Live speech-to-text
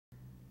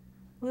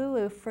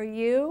Lulu, for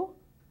you,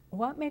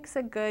 what makes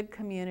a good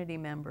community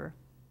member?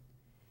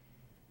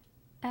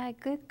 A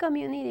good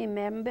community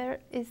member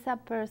is a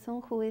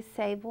person who is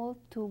able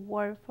to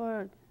work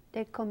for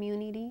the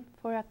community,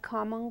 for a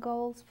common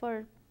goals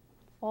for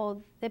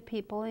all the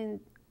people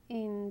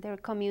in their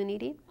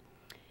community,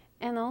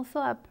 and also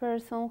a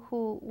person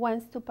who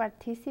wants to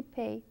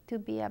participate, to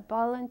be a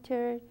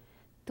volunteer,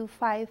 to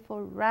fight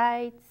for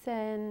rights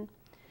and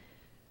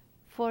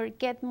for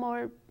get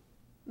more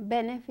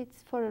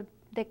benefits for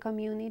the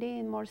community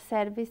and more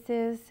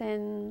services,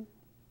 and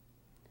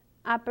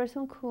a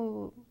person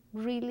who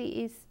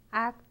really is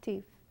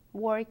active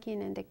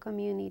working in the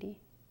community.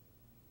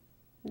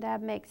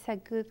 That makes a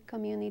good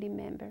community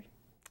member.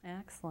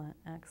 Excellent,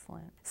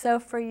 excellent. So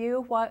for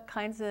you, what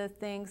kinds of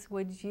things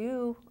would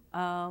you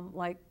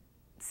like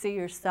see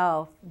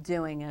yourself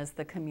doing as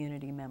the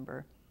community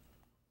member?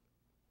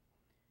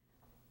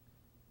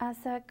 As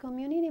a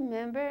community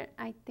member,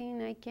 I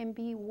think I can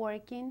be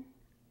working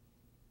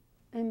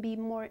and be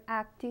more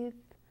active,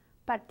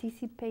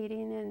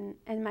 participating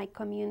in my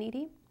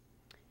community.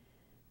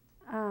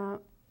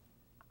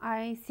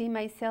 I see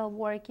myself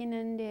working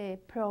in the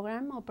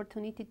program,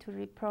 Opportunity to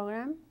Read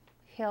program,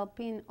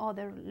 helping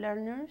other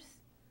learners,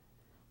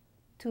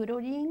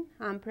 tutoring.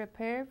 I'm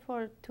prepared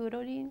for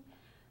tutoring,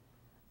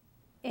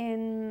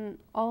 and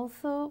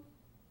also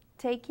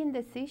taking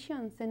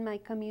decisions in my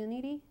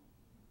community,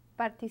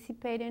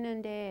 participating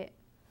in the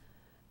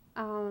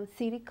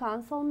city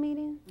council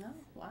meetings. Oh,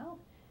 wow.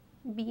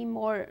 Be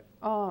more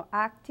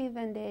active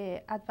in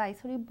the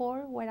advisory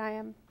board where I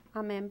am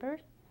a member,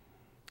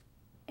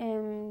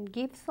 and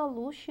give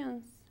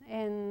solutions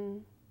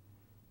and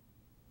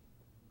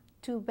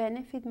to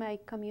benefit my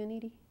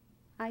community.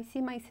 I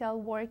see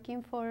myself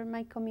working for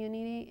my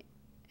community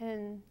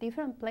in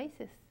different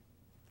places.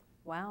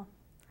 Wow,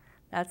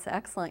 that's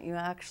excellent. You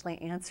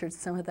actually answered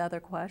some of the other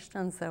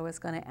questions I was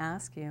going to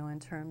ask you in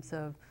terms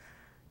of,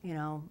 you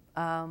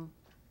know,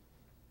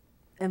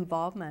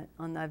 involvement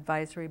on the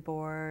advisory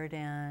board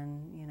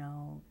and, you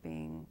know,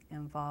 being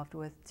involved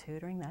with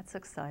tutoring. That's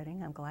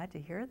exciting. I'm glad to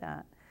hear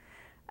that.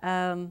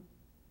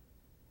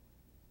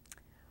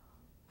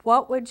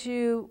 What would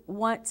you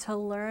want to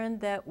learn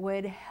that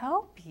would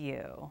help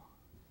you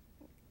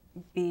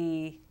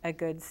be a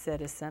good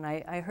citizen?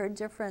 I heard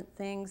different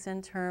things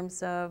in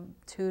terms of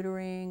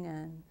tutoring,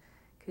 and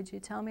could you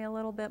tell me a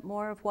little bit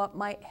more of what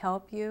might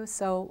help you?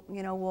 So,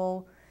 you know,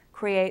 we'll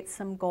create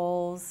some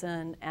goals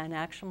and an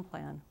action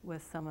plan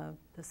with some of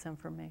this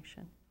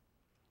information.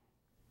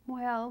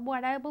 Well,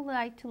 what I would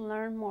like to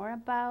learn more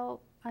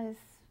about is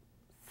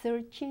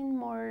searching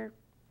more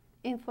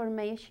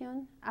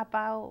information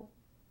about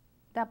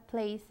the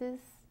places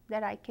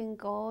that I can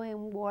go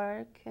and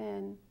work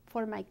and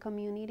for my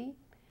community,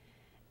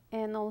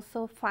 and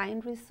also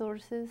find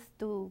resources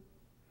to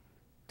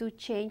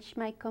change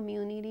my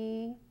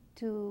community,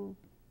 to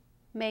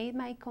make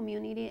my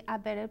community a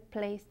better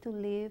place to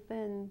live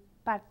and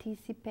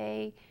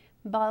participate,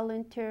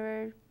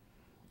 volunteer,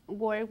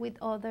 work with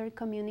other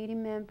community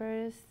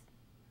members.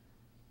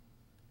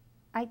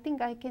 I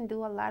think I can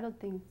do a lot of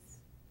things.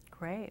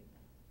 Great.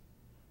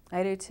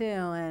 I do too,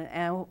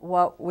 and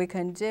what we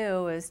can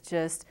do is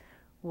just,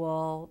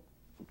 we'll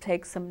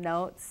take some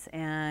notes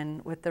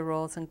and with the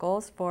rules and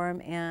goals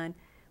form, and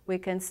we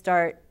can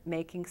start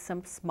making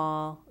some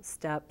small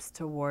steps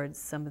towards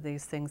some of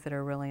these things that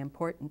are really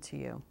important to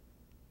you.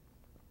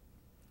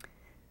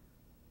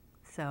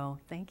 So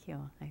thank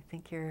you. I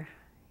think you're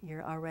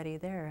already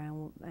there,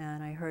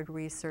 and I heard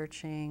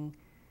researching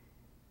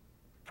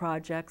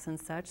projects and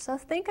such. So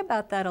think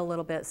about that a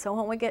little bit. So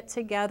when we get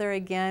together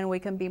again, we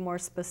can be more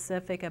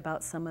specific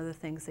about some of the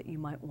things that you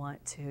might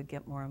want to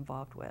get more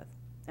involved with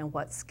and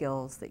what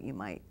skills that you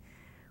might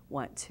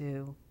want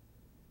to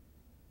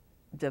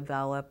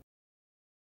develop